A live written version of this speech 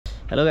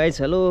Hello guys,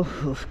 hello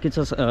के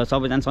छ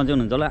सबैजना सन्चै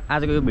हुनुहुन्छ होला।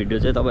 आजको यो भिडियो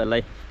चाहिँ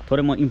तपाईँहरूलाई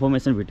थोरै म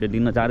इन्फर्मेसन भिडियो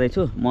दिन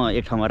जाँदैछु। म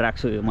एक ठाउँमा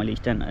राख्छु, मैले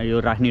स्ट्यान्ड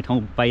यो राख्ने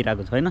ठाउँ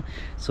पाइरहेको छैन।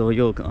 सो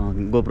यो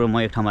गोप्रो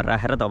म एक ठाउँमा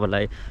राखेर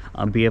तपाईँलाई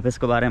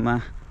VFSको बारेमा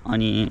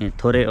अनि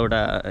थोरै एउटा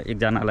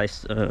एकजनालाई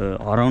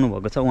हराउनु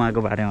भएको छ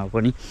उहाँको बारेमा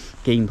पनि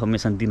केही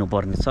इन्फर्मेसन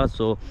दिनुपर्ने छ।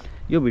 सो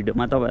यो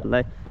भिडियोमा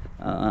तपाईँहरूलाई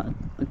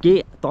के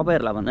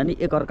तपाईँहरूलाई भन्दा नि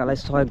एकअर्कालाई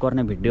सहयोग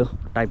गर्ने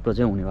भिडियो टाइपको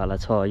चाहिँ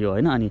हुनेवाला छ यो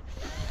होइन। अनि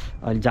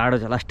अहिले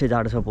जाडो छ, लास्टै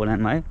जाडो छ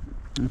पोल्यान्डमा है।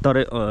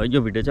 तर यो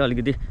भिडियो चाहिँ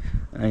अलिकति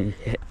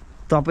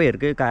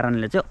तपाईँहरूकै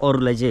कारणले चाहिँ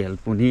अरूलाई चाहिँ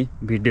हेल्प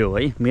हुने भिडियो हो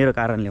है। मेरो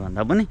कारणले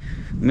भन्दा पनि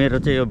मेरो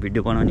चाहिँ यो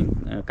भिडियो बनाउने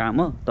काम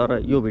हो,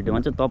 तर यो भिडियोमा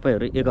चाहिँ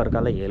तपाईँहरू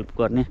एकअर्कालाई हेल्प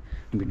गर्ने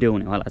भिडियो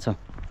हुनेवाला छ।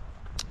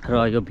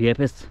 र यो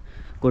VFS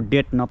को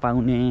डेट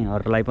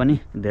नपाउनेहरूलाई पनि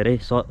धेरै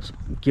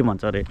के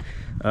भन्छ अरे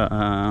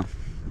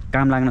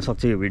काम लाग्न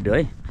सक्छ यो भिडियो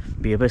है।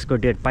 VFS को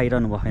डेट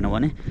पाइरहनु भएन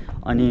भने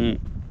अनि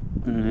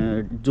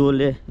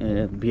जसले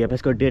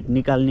VFS को डेट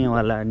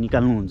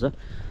निकाल्नुहुन्छ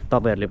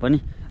तपाईँहरूले पनि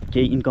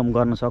केही इन्कम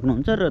गर्न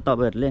सक्नुहुन्छ र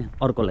तपाईँहरूले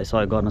अर्कोलाई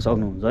सहयोग गर्न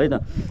सक्नुहुन्छ है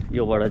त।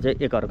 योबाट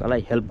चाहिँ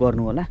एकअर्कालाई हेल्प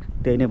गर्नु होला,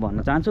 त्यही नै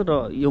भन्न चाहन्छु।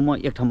 र यो म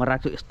एक ठाउँमा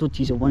राख्छु, यस्तो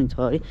चिसो पनि छ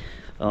है।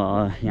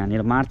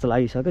 यहाँनिर मार्च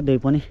लागिसक्यो, त्यही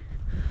पनि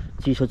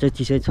चिसो चाहिँ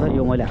चिसै छ।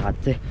 यो मैले हात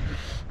चाहिँ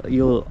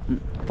यो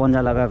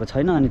पन्जा लगाएको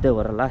छैन, अनि त्यही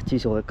भएर लास्ट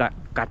चिसो भयो।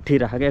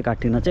 काटिराखेँ,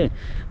 काटिन चाहिँ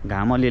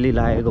घाम अलिअलि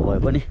लागेको भए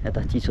पनि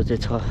यता चिसो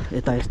चाहिँ छ,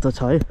 यता यस्तो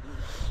छ है।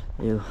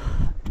 यो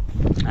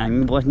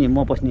म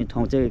बस्ने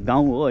ठाउँ चाहिँ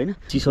गाउँ हो होइन।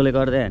 चिसोले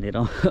गर्दा यहाँनिर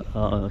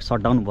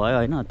सटडाउन भयो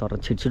होइन। तर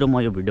छिटो म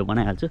यो भिडियो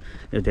बनाइहाल्छु।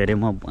 यो धेरै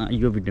म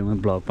यो भिडियोमा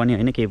ब्लग पनि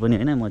होइन, केही पनि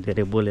होइन। म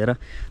धेरै बोलेर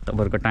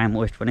तपाईँहरूको टाइम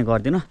वेस्ट पनि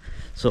गर्दिनँ।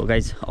 सो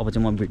गाइज, अब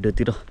चाहिँ म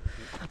भिडियोतिर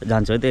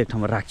जान्छु है त। एक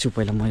ठाउँमा राख्छु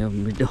पहिला म यो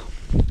भिडियो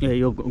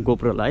यो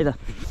गोप्रोलाई है त।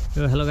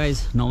 यो हेलो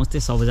गाइज, नमस्ते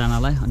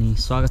सबैजनालाई अनि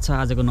स्वागत छ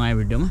आजको नयाँ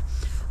भिडियोमा।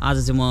 आज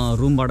चाहिँ म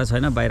रुमबाट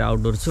छैन, बाहिर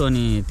आउटडोर छु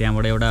अनि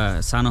त्यहाँबाट एउटा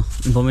सानो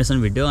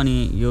इन्फर्मेसन भिडियो।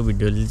 अनि यो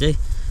भिडियोले चाहिँ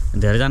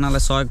धेरैजनालाई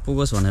सहयोग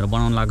पुगोस् भनेर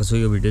बनाउनु लागेको छु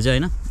यो भिडियो चाहिँ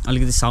होइन।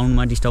 अलिकति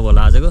साउन्डमा डिस्टर्ब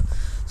होला आजको,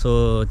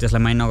 सो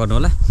त्यसलाई माइन्ड नगर्नु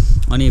होला।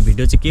 अनि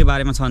भिडियो चाहिँ के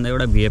बारेमा छ भन्दा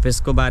एउटा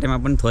VFS को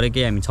बारेमा पनि थोरै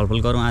केही हामी छलफल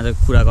गरौँ आज,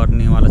 कुरा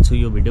गर्नेवाला छु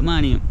यो भिडियोमा।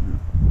 अनि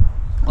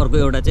अर्को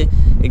एउटा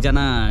चाहिँ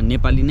एकजना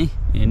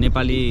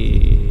नेपालीकै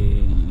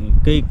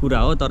कुरा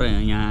हो, तर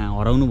यहाँ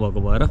हराउनु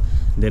भएको भएर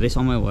धेरै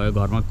समय भयो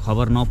घरमा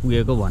खबर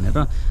नपुगेको भनेर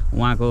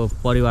उहाँको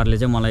परिवारले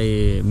चाहिँ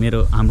मलाई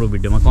हाम्रो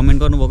भिडियोमा कमेन्ट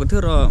गर्नुभएको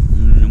थियो र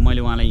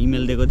मैले उहाँलाई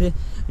इमेल दिएको थिएँ।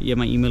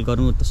 यसमा इमेल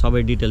गर्नु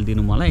सबै डिटेल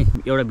दिनु,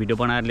 मलाई एउटा भिडियो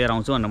बनाएर लिएर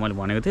आउँछु भनेर मैले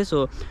भनेको थिएँ।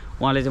 सो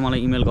उहाँले चाहिँ मलाई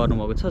इमेल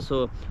गर्नुभएको छ।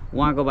 सो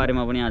उहाँको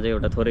बारेमा पनि आज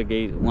एउटा थोरै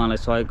केही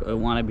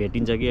उहाँलाई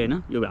भेटिन्छ कि होइन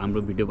यो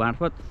हाम्रो भिडियो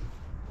मार्फत।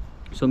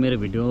 सो मेरो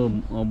भिडियो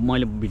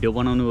मैले भिडियो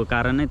बनाउनुको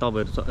कारण नै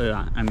तपाईँहरू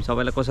हामी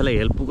सबैलाई कसैलाई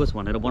हेल्प पुगोस्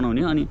भनेर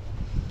बनाउने। अनि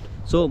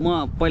सो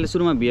म पहिला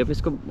सुरुमा VFS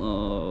को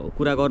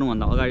कुरा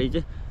गर्नुभन्दा अगाडि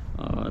चाहिँ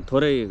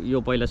थोरै यो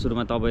पहिला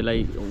सुरुमा तपाईँलाई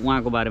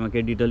उहाँको बारेमा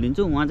केही डिटेल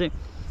दिन्छु। उहाँ चाहिँ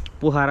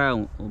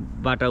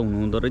पोखराबाट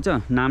हुनुहुँदो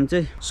रहेछ, नाम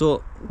चाहिँ। सो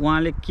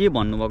उहाँले के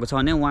भन्नुभएको छ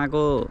भने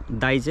उहाँको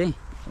दाइ चाहिँ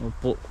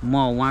म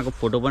उहाँको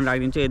फोटो पनि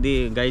राखिदिन्छु।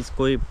 यदि गाइज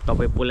कोही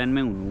तपाईँ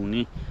पोल्यान्डमै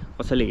हुनुहुने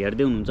कसैले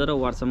हेर्दै हुनुहुन्छ र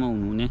वाट्सएपमा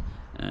हुनुहुने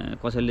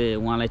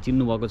कसैले उहाँलाई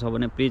चिन्नुभएको छ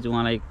भने प्लिज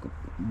उहाँलाई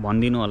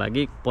भनिदिनु होला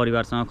कि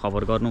परिवारसँग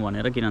खबर गर्नु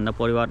भनेर। किन भन्दा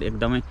परिवार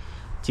एकदमै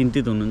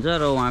चिन्तित हुनुहुन्छ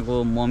र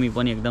उहाँको मम्मी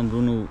पनि एकदम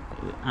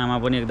आमा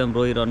पनि एकदम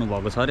रोइरहनु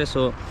भएको छ अरे।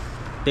 सो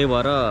त्यही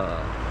भएर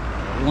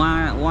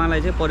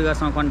उहाँलाई चाहिँ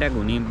परिवारसँग कन्ट्याक्ट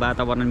हुने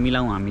वातावरण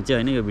मिलाउँ हामी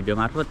चाहिँ होइन यो भिडियो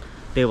मार्फत।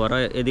 त्यही भएर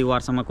यदि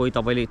वाट्सएपमा कोही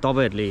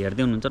तपाईँहरूले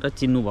हेर्दै हुनुहुन्छ र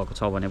चिन्नुभएको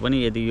छ भने पनि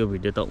यदि यो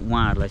भिडियो त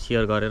उहाँहरूलाई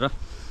सेयर गरेर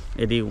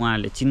यदि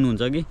उहाँहरूले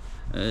चिन्नुहुन्छ कि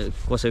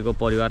कसैको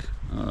परिवार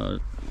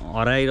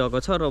हराइरहेको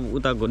छ र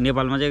उता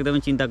नेपालमा चाहिँ एकदमै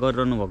चिन्ता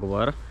गरिरहनु भएको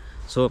भएर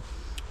सो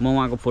म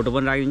उहाँको फोटो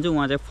पनि राखिदिन्छु।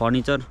 उहाँ चाहिँ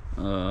फर्निचर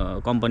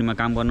कम्पनीमा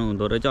काम गर्नु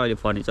हुँदो रहेछ अहिले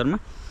फर्निचरमा।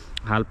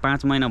 हाल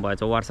 5 महिना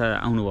भएछ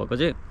वाट्सएप आउनुभएको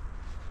चाहिँ,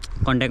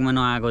 कन्ट्याक्टमा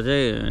नआएको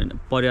चाहिँ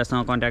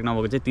परिवारसँग कन्ट्याक्ट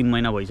नभएको चाहिँ 3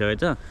 महिना भइसकेको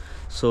छ।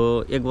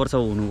 सो 1 वर्ष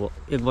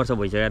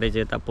भइसक्यो रहेछ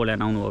यता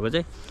पोल्यान्ड आउनुभएको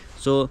चाहिँ।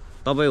 सो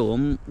तपाईँ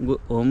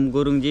होम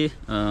गुरुङजी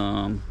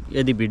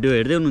यदि भिडियो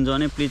हेर्दै हुनुहुन्छ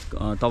भने प्लिज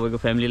तपाईँको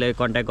फ्यामिलीलाई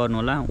कन्ट्याक्ट गर्नु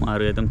होला।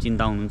 उहाँहरू एकदम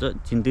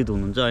चिन्तित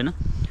हुनुहुन्छ होइन।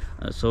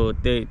 सो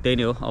त्यही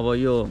नै हो। अब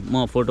यो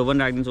म फोटो पनि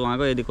राखिदिन्छु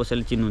उहाँको, यदि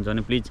कसैले चिन्नुहुन्छ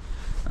भने प्लिज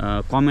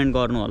कमेन्ट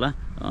गर्नु होला।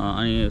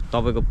 अनि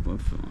तपाईँको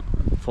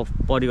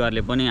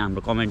परिवारले पनि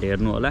हाम्रो कमेन्ट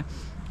हेर्नु होला।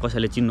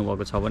 कसैले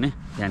चिन्नुभएको छ भने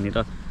यहाँनिर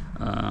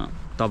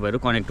तपाईँहरू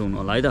कनेक्ट हुनु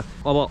होला है त।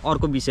 अब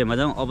अर्को विषयमा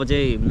जाउँ। अब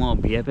चाहिँ म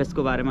VFS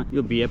को बारेमा,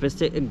 यो VFS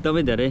चाहिँ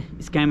एकदमै धेरै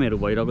स्क्यामहरू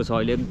भइरहेको छ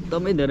अहिले,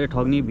 एकदमै धेरै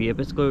ठग्ने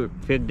VFS को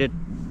फेक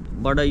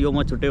डेटबाट यो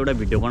म छुट्टै एउटा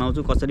भिडियो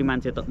बनाउँछु कसरी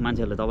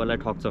मान्छेहरूले तपाईँलाई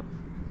ठग्छ,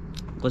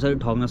 कसरी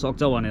ठग्न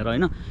सक्छ भनेर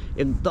होइन।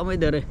 एकदमै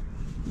धेरै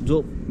जो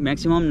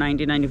म्याक्सिमम्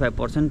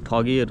 90-95%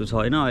 ठगीहरू छ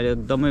होइन अहिले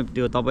एकदमै।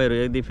 त्यो तपाईँहरू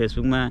यदि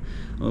फेसबुकमा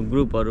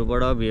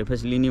ग्रुपहरूबाट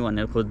VFS लिने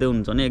भनेर खोज्दै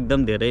हुनुहुन्छ भने एकदम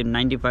धेरै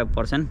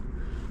 99%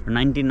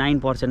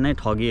 नै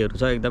ठगीहरू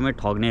छ, एकदमै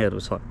ठग्नेहरू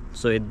छ।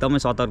 सो एकदमै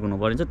सतर्क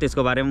हुनुपर्छ।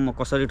 त्यसको बारेमा म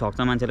कसरी ठग्छ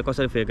मान्छेले,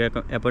 कसरी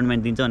फेक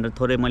एपोइन्टमेन्ट दिन्छ भनेर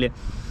थोरै मैले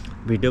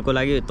भिडियोको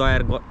लागि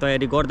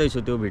तयारी गर्दैछु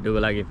त्यो भिडियोको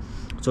लागि।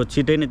 सो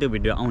छिटै नै त्यो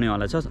भिडियो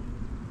आउनेवाला छ।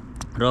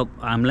 र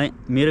हामीलाई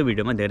मेरो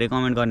भिडियोमा धेरै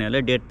कमेन्ट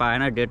गर्नेहरूले डेट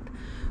पाएन, डेट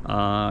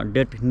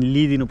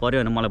लिइदिनु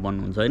पर्यो भनेर मलाई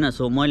भन्नुहुन्छ होइन।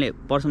 सो मैले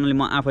पर्सनली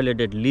म आफैले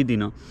डेट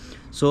लिदिनँ।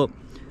 सो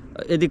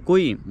यदि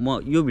कोही म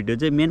यो भिडियो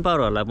चाहिँ मेन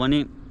पावरहरूलाई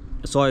पनि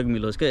सहयोग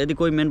मिलोस् क्या। यदि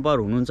कोही मेन पावर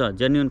हुनुहुन्छ,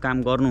 जेन्युन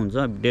काम गर्नुहुन्छ,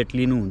 डेट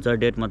लिनुहुन्छ,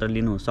 डेट मात्र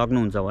लिनु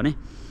सक्नुहुन्छ भने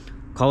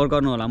खबर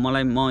गर्नु होला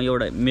मलाई। म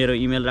एउटा मेरो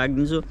इमेल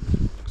राखिदिन्छु।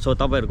 सो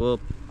तपाईँहरूको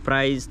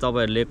प्राइस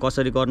तपाईँहरूले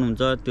कसरी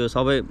गर्नुहुन्छ त्यो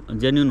सबै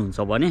जेन्युन हुन्छ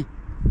भने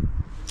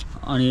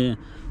अनि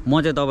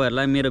म चाहिँ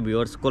तपाईँहरूलाई मेरो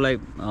भ्युअर्सको लागि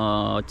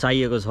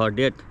चाहिएको छ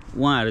डेट,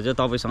 उहाँहरू चाहिँ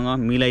तपाईँसँग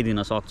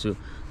मिलाइदिन सक्छु।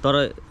 तर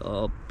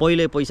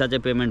पहिल्यै पैसा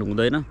चाहिँ पेमेन्ट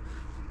हुँदैन।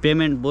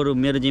 पेमेन्ट बरु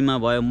मेरो जिम्मा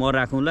भयो म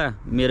राखौँला,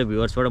 मेरो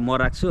भ्युअर्सबाट म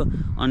राख्छु।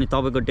 अनि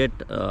तपाईँको डेट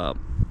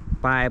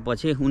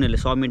पाएपछि उनीहरूले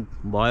सबमिट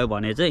भयो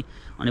भने चाहिँ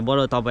अनि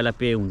बल्ल तपाईँलाई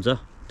पे हुन्छ।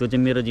 त्यो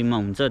चाहिँ मेरो जिम्मा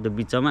हुन्छ त्यो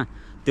बिचमा।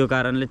 त्यो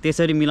कारणले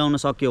त्यसरी मिलाउन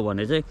सकियो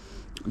भने चाहिँ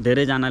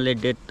धेरैजनाले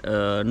डेट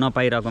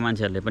नपाइरहेको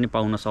मान्छेहरूले पनि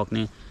पाउन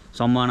सक्ने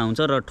सम्भावना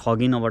हुन्छ र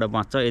ठगिनबाट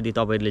बाँच्छ। यदि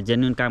तपाईँहरूले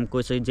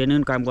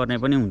जेन्युन काम गर्ने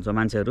पनि हुन्छ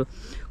मान्छेहरू,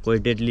 कोही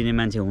डेट लिने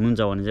मान्छे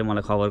हुनुहुन्छ भने चाहिँ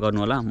मलाई खबर गर्नु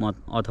होला, म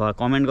अथवा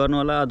कमेन्ट गर्नु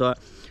होला, अथवा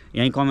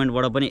यहीँ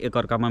कमेन्टबाट पनि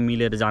एकअर्कामा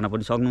मिलेर जान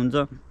पनि सक्नुहुन्छ।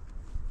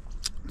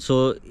 सो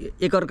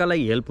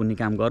एकअर्कालाई हेल्प हुने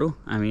काम गरौँ,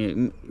 हामी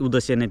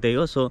उद्देश्य नै त्यही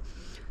हो। सो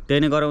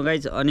त्यही नै गरौँ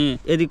गाइज। अनि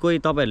यदि कोही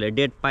तपाईँहरूले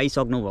डेट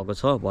पाइसक्नु भएको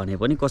छ भने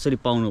पनि कसरी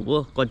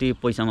पाउनुभयो, कति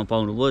पैसामा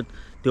पाउनुभयो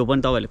त्यो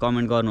पनि तपाईँहरूले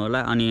कमेन्ट गर्नु होला।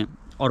 अनि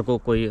अर्को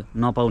कोही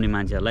नपाउने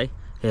मान्छेहरूलाई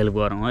हेल्प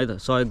गरौँ है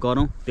त, सहयोग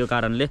गरौँ। त्यो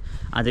कारणले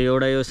आज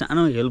एउटा यो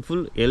सानो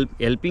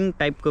हेल्पिङ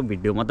टाइपको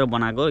भिडियो मात्र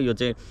बनाएको। यो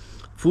चाहिँ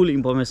फुल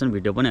इन्फर्मेसन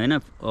भिडियो पनि होइन,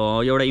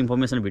 एउटा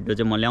इन्फर्मेसन भिडियो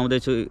चाहिँ म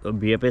ल्याउँदैछु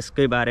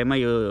VFSकै बारेमा,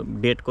 यो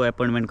डेटको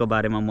एपोइन्टमेन्टको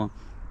बारेमा। म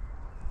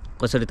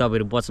कसरी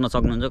तपाईँहरू बच्न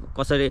सक्नुहुन्छ,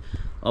 कसरी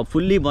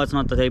फुल्ली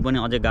बच्न त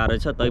पनि अझै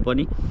गाह्रो छ।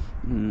 तैपनि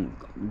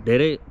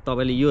धेरै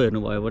तपाईँले यो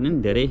हेर्नुभयो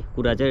भने धेरै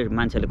कुरा चाहिँ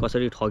मान्छेले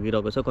कसरी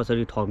ठगिरहेको छ,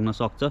 कसरी ठग्न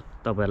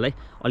सक्छ तपाईँहरूलाई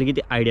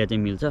अलिकति आइडिया चाहिँ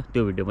मिल्छ।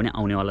 त्यो भिडियो पनि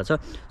आउनेवाला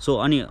छ। सो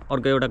अनि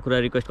अर्को एउटा कुरा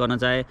रिक्वेस्ट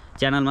गर्न चाहे,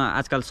 च्यानलमा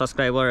आजकल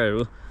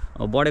सब्सक्राइबरहरू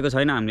बढेको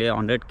छैन। हामीले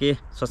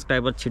 100K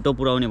सब्सक्राइबर छिटो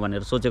पुर्याउने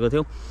भनेर सोचेको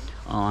थियौँ।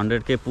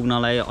 100K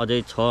पुग्नलाई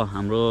अझै छ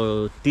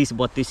हाम्रो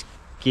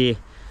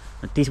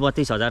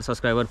 30-32 हजार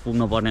सब्सक्राइबर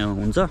पुग्नुपर्ने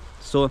हुन्छ।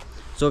 सो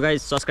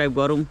गाइज सब्सक्राइब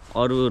गरौँ।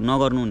 अरू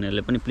नगर्नु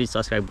हुनेहरूले पनि प्लिज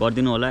सब्सक्राइब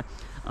गरिदिनु होला।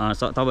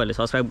 तपाईँहरूले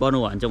सब्सक्राइब गर्नु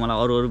भयो भने चाहिँ मलाई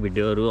अरू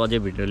भिडियोहरू अझै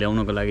भिडियो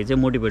ल्याउनको लागि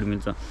चाहिँ मोटिभेट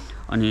मिल्छ।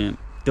 अनि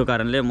त्यो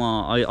कारणले म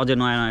अझै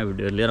नयाँ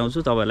भिडियो लिएर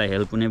आउँछु तपाईँलाई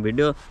हेल्प हुने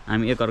भिडियो,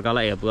 हामी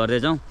एकअर्कालाई हेल्प गर्दै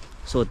जाउँ।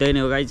 सो त्यही नै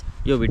हो गाइज।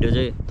 यो भिडियो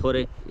चाहिँ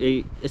थोरै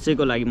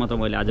यसैको लागि मात्र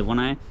मैले आज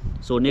बनाएँ।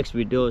 सो नेक्स्ट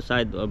भिडियो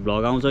सायद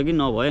भ्लग आउँछ कि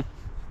नभए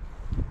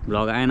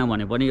भ्लग आएन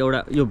भने पनि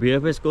एउटा यो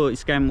VFSको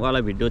स्क्यामवाला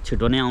भिडियो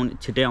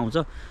छिटै आउँछ।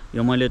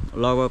 यो मैले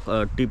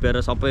लगभग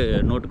टिपेर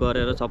सबै नोट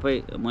गरेर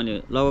सबै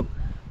मैले लगभग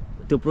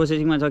त्यो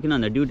प्रोसेसिङमा छ। किन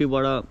भन्दा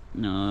ड्युटीबाट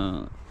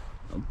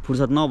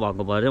फुर्सद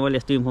नभएको भएर चाहिँ मैले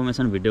यस्तो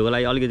इन्फर्मेसन भिडियोको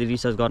लागि अलिकति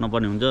रिसर्च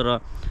गर्नुपर्ने हुन्छ र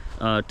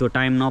त्यो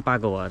टाइम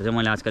नपाएको भएर चाहिँ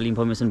मैले आजकल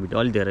इन्फर्मेसन भिडियो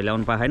अलिक धेरै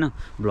ल्याउनु पाएन।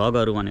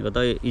 भ्लगहरू भनेको त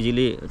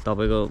इजिली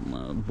तपाईँको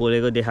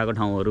बोलेको देखाएको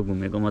ठाउँहरू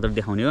घुमेको मात्र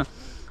देखाउने हो,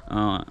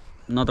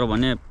 नत्र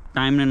भने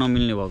टाइम नै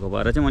नमिल्ने भएको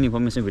भएर चाहिँ मैले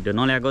इन्फर्मेसन भिडियो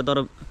नल्याएको।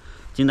 तर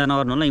चिन्ता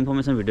नगर्नु होला,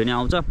 इन्फर्मेसन भिडियो नै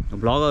आउँछ।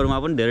 भ्लगहरूमा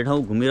पनि धेरै ठाउँ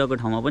घुमिरहेको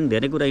ठाउँमा पनि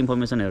धेरै कुरा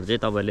इन्फर्मेसनहरू चाहिँ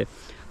तपाईँहरूले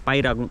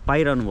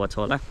पाइरहनु भएको छ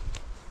होला।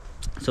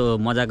 सो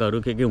मजाकहरू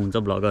के हुन्छ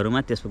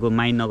भ्लगहरूमा, त्यसको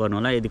माइन्ड नगर्नु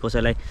होला। यदि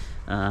कसैलाई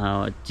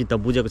चित्त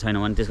बुझेको छैन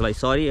भने त्यसको लागि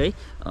सरी है।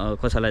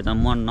 कसैलाई त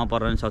मन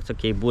नपर्न सक्छ,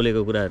 केही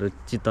बोलेको कुराहरू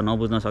चित्त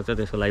नबुझ्न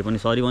सक्छ, त्यसको लागि पनि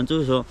सरी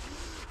भन्छु। सो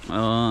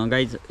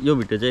गाइज यो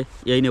भिडियो चाहिँ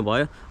यही नै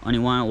भयो। अनि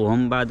उहाँ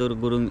होम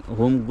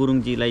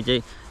गुरुङजीलाई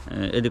चाहिँ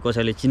यदि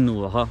कसैले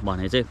चिन्नुभयो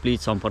भने चाहिँ प्लिज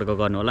सम्पर्क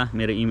गर्नु होला।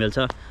 मेरो इमेल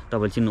छ,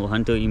 तपाईँले चिन्नुभयो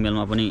भने त्यो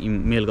इमेलमा पनि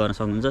मेल गर्न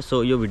सक्नुहुन्छ।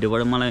 सो यो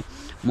भिडियोबाट मलाई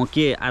म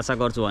के आशा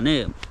गर्छु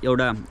भने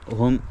एउटा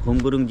होम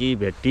गुरुङजी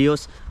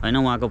भेटियोस् होइन,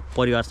 उहाँको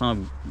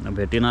परिवारसँग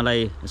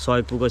भेटिनलाई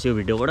सहयोग पुगोस् यो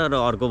भिडियोबाट। र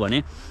अर्को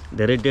भने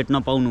धेरै डेट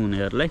नपाउनु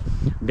हुनेहरूलाई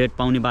डेट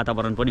पाउने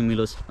वातावरण पनि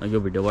मिलोस् यो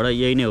भिडियोबाट।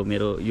 यही नै हो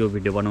मेरो यो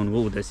भिडियो बनाउनुको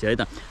उद्देश्य है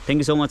त।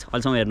 थ्याङ्क यू सो मच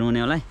अहिलेसम्म हेर्नुहुने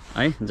होला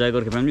है। जय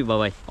गोर्खे फ्यामिली,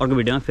 बाई। अर्को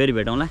भिडियोमा फेरि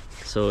भेटौँला।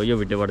 सो यो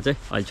भिडियोबाट चाहिँ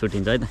अहिले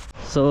छुट्टिन्छ है त।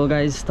 सो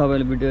गाइज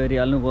तपाईँले भिडियो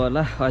हेरिहाल्नुभयो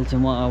होला। अहिले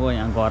चाहिँ म अब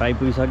यहाँ घर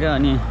आइपुगिसक्यो।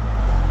 अनि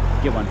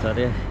के भन्छ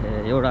अरे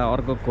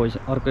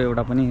अर्को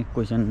एउटा पनि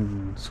क्वेसन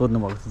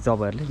सोध्नुभएको थियो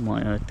तपाईँहरूले।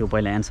 म त्यो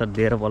पहिला एन्सर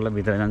दिएर बल्ल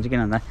भित्र जान्छु, किन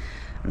भन्दा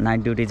नाइट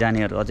ड्युटी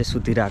जानेहरू अझै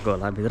सुतिरहेको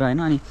होला भित्र होइन।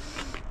 अनि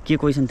के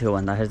क्वेसन थियो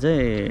भन्दाखेरि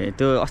चाहिँ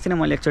त्यो अस्ति नै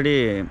मैले एकचोटि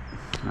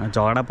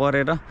झगडा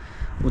परेर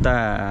उता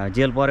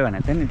जेल पऱ्यो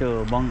भनेको थियो नि,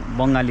 त्यो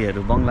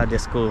बङ्गालीहरू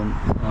बङ्गलादेशको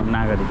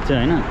नागरिक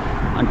चाहिँ होइन।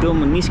 अनि त्यो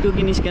निस्क्यो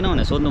कि निस्केन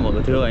भनेर सोध्नुभएको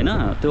थियो होइन।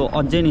 त्यो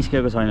अझै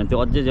निस्केको छैन, त्यो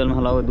अझै जेलमा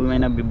लगभग 2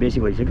 महिना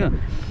बेसी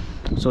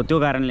भइसक्यो। सो त्यो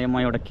कारणले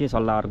म एउटा के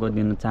सल्लाह अर्को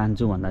दिन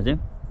चाहन्छु भन्दा चाहिँ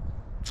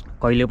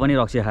कहिले पनि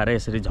रक्सी खाएर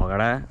यसरी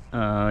झगडा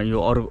यो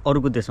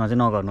अरूको देशमा चाहिँ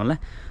नगर्नु होला।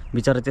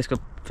 बिचरा त्यसको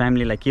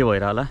फ्यामिलीलाई के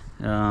भइरह होला,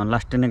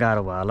 लास्ट नै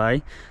गाह्रो भयो होला है।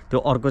 त्यो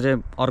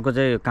अर्को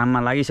चाहिँ काममा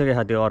लागिसकेको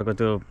छ। त्यो अर्को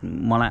त्यो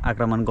मलाई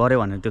आक्रमण गर्यो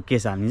भने त्यो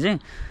केस हाल्ने चाहिँ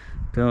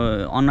त्यो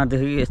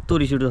अनुहारदेखि यस्तो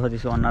रिस उठ्दो छ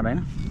त्यसको अनुहार होइन।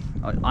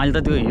 अहिले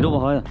त त्यो हिरो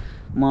भयो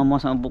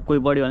मसँग कोही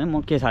बढ्यो भने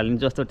म केस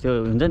हालिदिन्छु जस्तो त्यो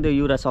हुन्छ नि त्यो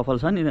युवराज सफल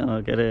छ नि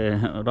के अरे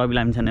रवि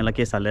लामिछानेलाई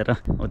केस हालेर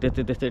हो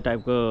त्यस्तै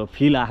टाइपको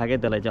फिल आएको क्या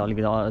त्यसलाई चाहिँ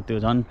अलिकति त्यो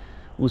झन्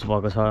उस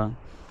भएको छ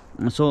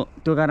सो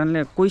त्यो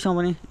कारणले कोहीसँग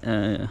पनि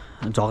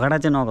झगडा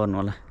चाहिँ नगर्नु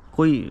होला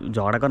कोही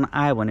झगडा गर्न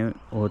आयो भने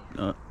हो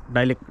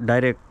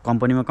डाइरेक्ट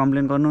कम्पनीमा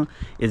कम्प्लेन गर्नु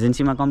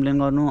एजेन्सीमा कम्प्लेन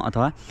गर्नु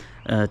अथवा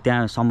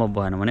त्यहाँ सम्भव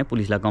भएन भने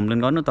पुलिसलाई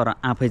कम्प्लेन गर्नु तर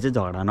आफै चाहिँ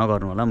झगडा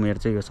नगर्नु होला मेरो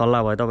चाहिँ यो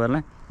सल्लाह भयो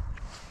तपाईँहरूलाई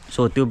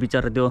सो त्यो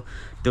बिचरा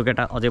त्यो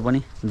केटा अझै पनि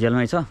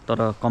जेलमै छ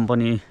तर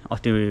कम्पनी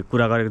अस्ति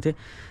कुरा गरेको थिएँ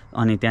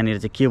अनि त्यहाँनिर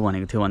चाहिँ के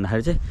भनेको थियो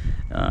भन्दाखेरि चाहिँ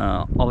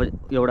अब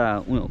एउटा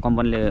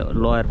कम्पनीले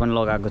लयर पनि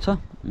लगाएको छ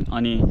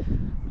अनि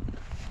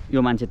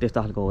यो मान्छे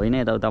त्यस्तो खालको होइन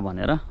यताउता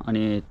भनेर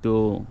अनि त्यो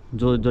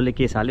जसले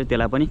केस हाल्यो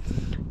त्यसलाई पनि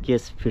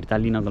केस फिर्ता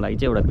लिनको लागि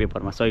चाहिँ एउटा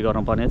पेपरमा सही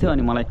गर्नुपर्ने थियो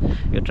अनि मलाई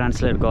यो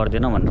ट्रान्सलेट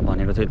गरिदिएन भनेर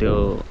भनेको थियो त्यो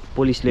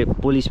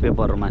पुलिस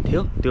पेपरमा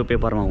थियो त्यो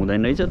पेपरमा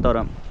हुँदैन रहेछ तर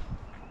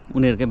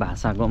उनीहरूकै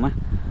भाषाकोमा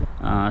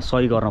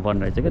सही गर्नुपर्ने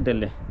रहेछ क्या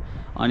त्यसले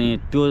अनि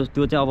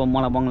त्यो चाहिँ अब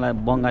मलाई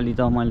बङ्गाली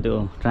त मैले त्यो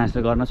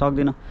ट्रान्सलेट गर्न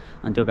सक्दिनँ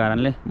अनि त्यो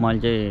कारणले मैले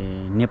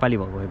चाहिँ नेपाली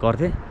भएको भए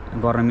गर्थेँ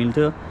गर्न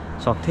मिल्थ्यो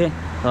सक्थेँ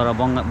तर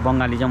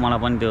बङ्गाली चाहिँ मलाई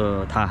पनि त्यो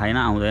थाहा छैन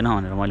आउँदैन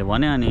भनेर मैले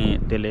भने अनि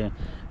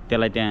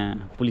त्यसलाई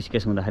त्यहाँ पुलिस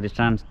केस हुँदाखेरि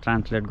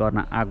ट्रान्सलेट गर्न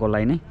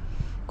आएकोलाई नै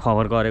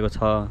खबर गरेको छ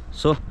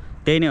सो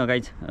त्यही नै हो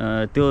गाइज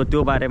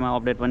त्यो बारेमा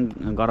अपडेट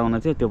पनि गराउन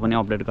थियो त्यो पनि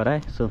अपडेट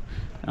गराएँ सो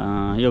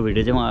यो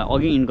भिडियो चाहिँ म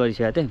अघि इन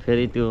गरिसकेको थिएँ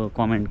फेरि त्यो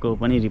कमेन्टको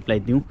पनि रिप्लाई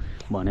दिउँ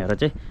भनेर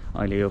चाहिँ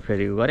अहिले यो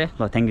फेरि गरेँ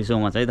ल थ्याङ्क यू सो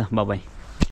मच है त बाई